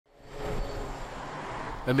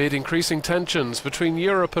Amid increasing tensions between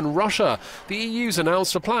Europe and Russia, the EU's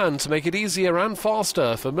announced a plan to make it easier and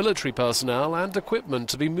faster for military personnel and equipment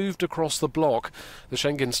to be moved across the bloc. The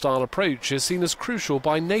Schengen-style approach is seen as crucial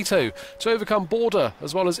by NATO to overcome border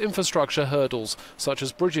as well as infrastructure hurdles, such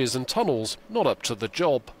as bridges and tunnels, not up to the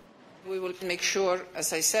job. We will make sure,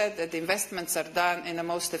 as I said, that the investments are done in the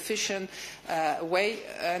most efficient way,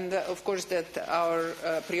 and of course that our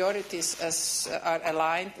priorities are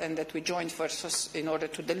aligned and that we join forces in order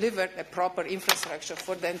to deliver a proper infrastructure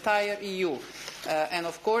for the entire EU. And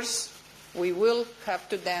of course we will have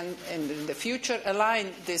to then in the future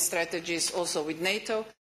align these strategies also with NATO.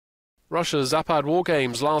 Russia's Zapad war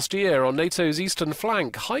games last year on NATO's eastern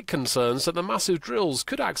flank height concerns that the massive drills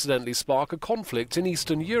could accidentally spark a conflict in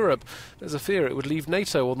Eastern Europe. There's a fear it would leave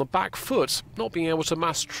NATO on the back foot, not being able to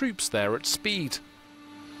mass troops there at speed.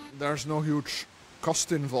 There's no huge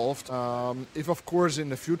cost involved. If, of course, in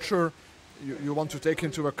the future you want to take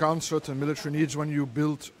into account certain military needs when you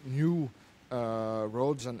build new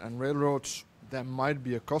roads and railroads, there might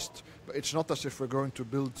be a cost, but it's not as if we're going to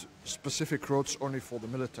build specific roads only for the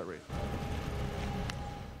military.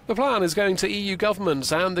 The plan is going to EU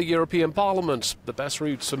governments and the European Parliament. The best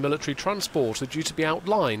routes for military transport are due to be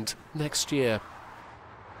outlined next year.